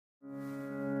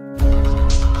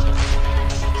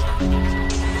Hey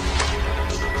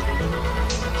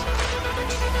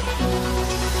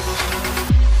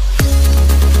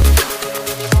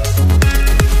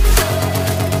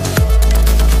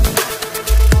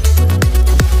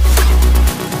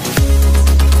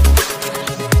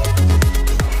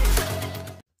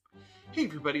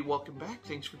everybody, welcome back.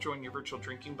 Thanks for joining your virtual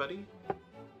drinking buddy.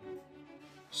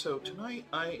 So tonight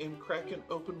I am cracking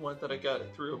open one that I got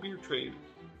through a beer trade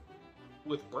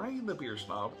with Brian the Beer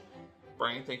Snob.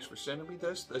 Brian, thanks for sending me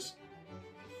this.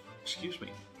 Excuse me.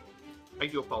 I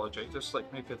do apologize. This is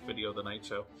like my 5th video of the night,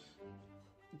 so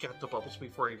got the bubbles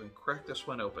before I even cracked this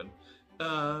one open.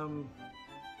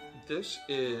 This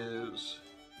is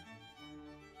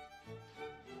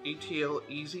ATL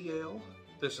Easy Ale.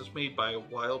 This is made by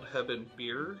Wild Heaven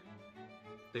Beer.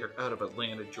 They're out of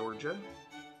Atlanta, Georgia.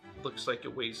 Looks like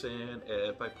it weighs in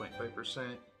at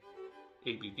 5.5%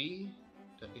 ABV.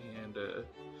 And,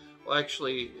 well,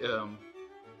 actually,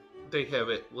 they have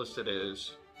it listed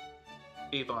as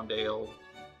Avondale.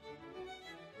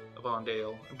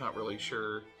 I'm not really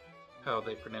sure how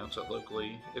they pronounce it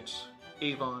locally. It's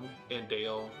Avon and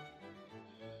Dale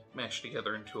mashed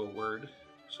together into a word.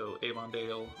 So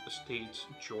Avondale Estates,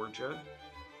 Georgia.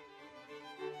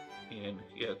 And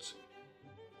yeah,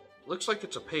 looks like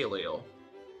it's a pale ale.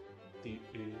 The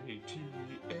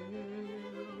ATL,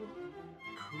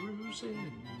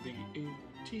 cruising the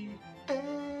ATL.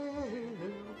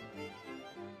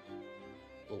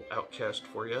 Little Outcast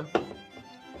for you.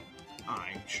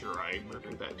 I'm sure I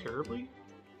murdered that terribly.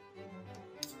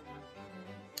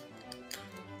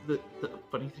 The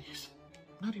funny thing is,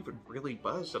 I'm not even really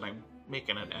buzzed and I'm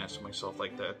making an ass of myself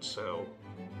like that, so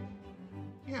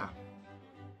yeah.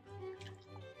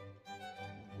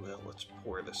 Well, let's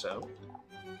pour this out.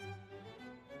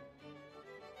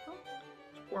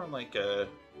 It's pouring like a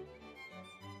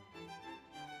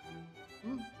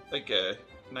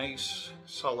nice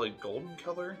solid golden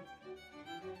color.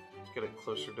 Let's get it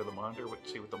closer to the monitor.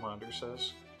 Let's see what the monitor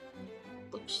says.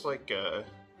 Looks like I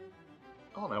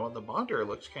don't know, on the monitor it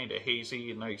looks kind of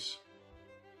hazy, nice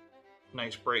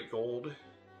bright gold.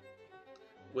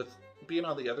 With being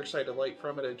on the other side of light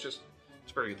from it, it's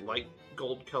very light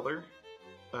gold color.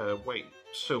 White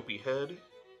soapy head.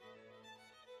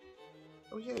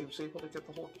 Oh yeah, he was able to get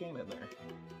the whole can in there.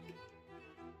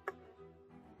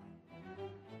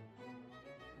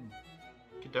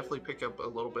 You can definitely pick up a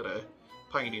little bit of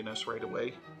pininess right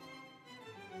away.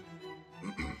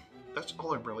 That's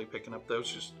all I'm really picking up though.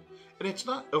 And it's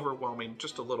not overwhelming,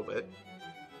 just a little bit.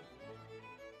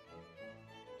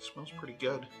 It smells pretty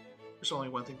good. There's only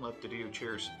one thing left to do.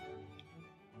 Cheers.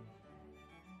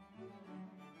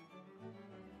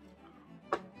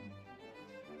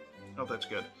 Oh, that's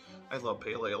good. I love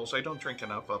pale ales. I don't drink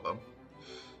enough of them.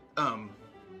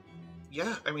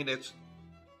 Yeah, I mean,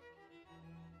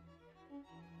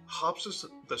 hops is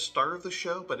the star of the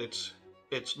show, but it's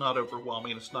not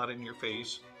overwhelming. It's not in your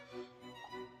face.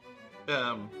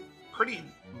 Pretty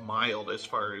mild as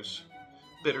far as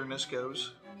bitterness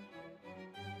goes.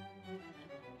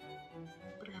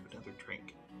 Better have another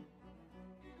drink.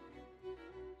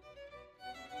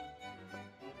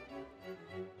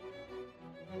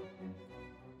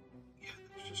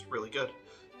 Just really good.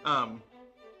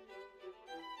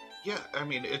 Yeah, I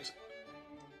mean,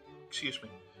 excuse me,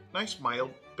 nice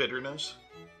mild bitterness,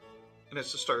 and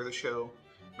it's the star of the show.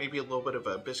 Maybe a little bit of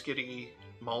a biscuity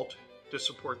malt to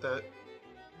support that.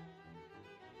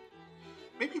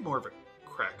 Maybe more of a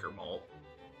cracker malt.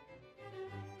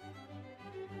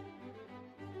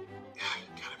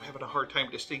 God, I'm having a hard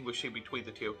time distinguishing between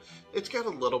the two. It's got a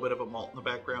little bit of a malt in the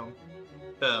background.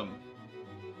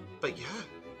 But yeah,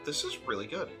 this is really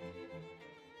good.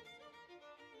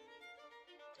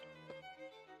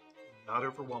 Not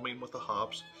overwhelming with the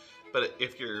hops, but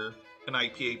if you're an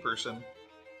IPA person,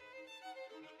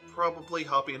 probably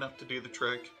hoppy enough to do the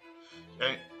trick.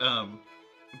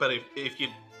 But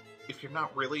if you're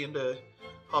not really into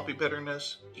hoppy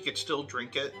bitterness, you could still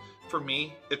drink it. For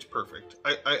me, it's perfect.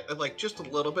 I like just a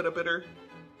little bit of bitter,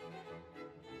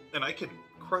 and I could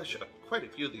crush quite a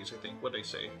few of these. I think what I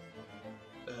say,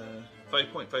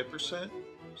 5.5%.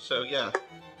 So yeah,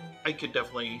 I could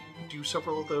definitely do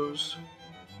several of those.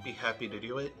 Be happy to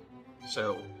do it.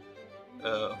 So,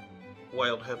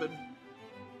 Wild Heaven.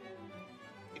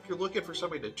 If you're looking for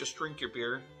somebody to just drink your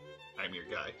beer, I'm your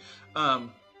guy.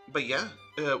 But yeah,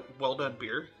 well done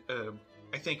beer.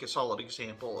 I think a solid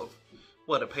example of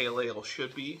what a pale ale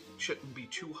should be. Shouldn't be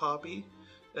too hoppy.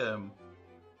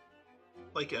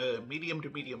 Like a medium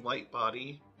to medium light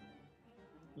body.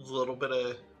 A little bit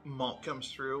of malt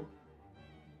comes through.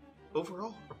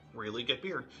 Overall, a really good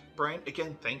beer. Brian,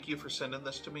 again, thank you for sending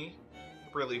this to me.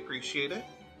 Really appreciate it.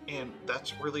 And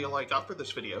that's really all I got for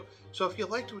this video. So if you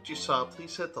liked what you saw,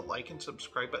 please hit the like and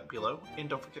subscribe button below, and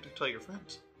don't forget to tell your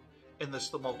friends. And this is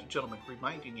the Malted Gentleman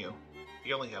reminding you,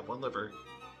 you only have one liver,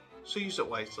 so use it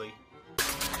wisely.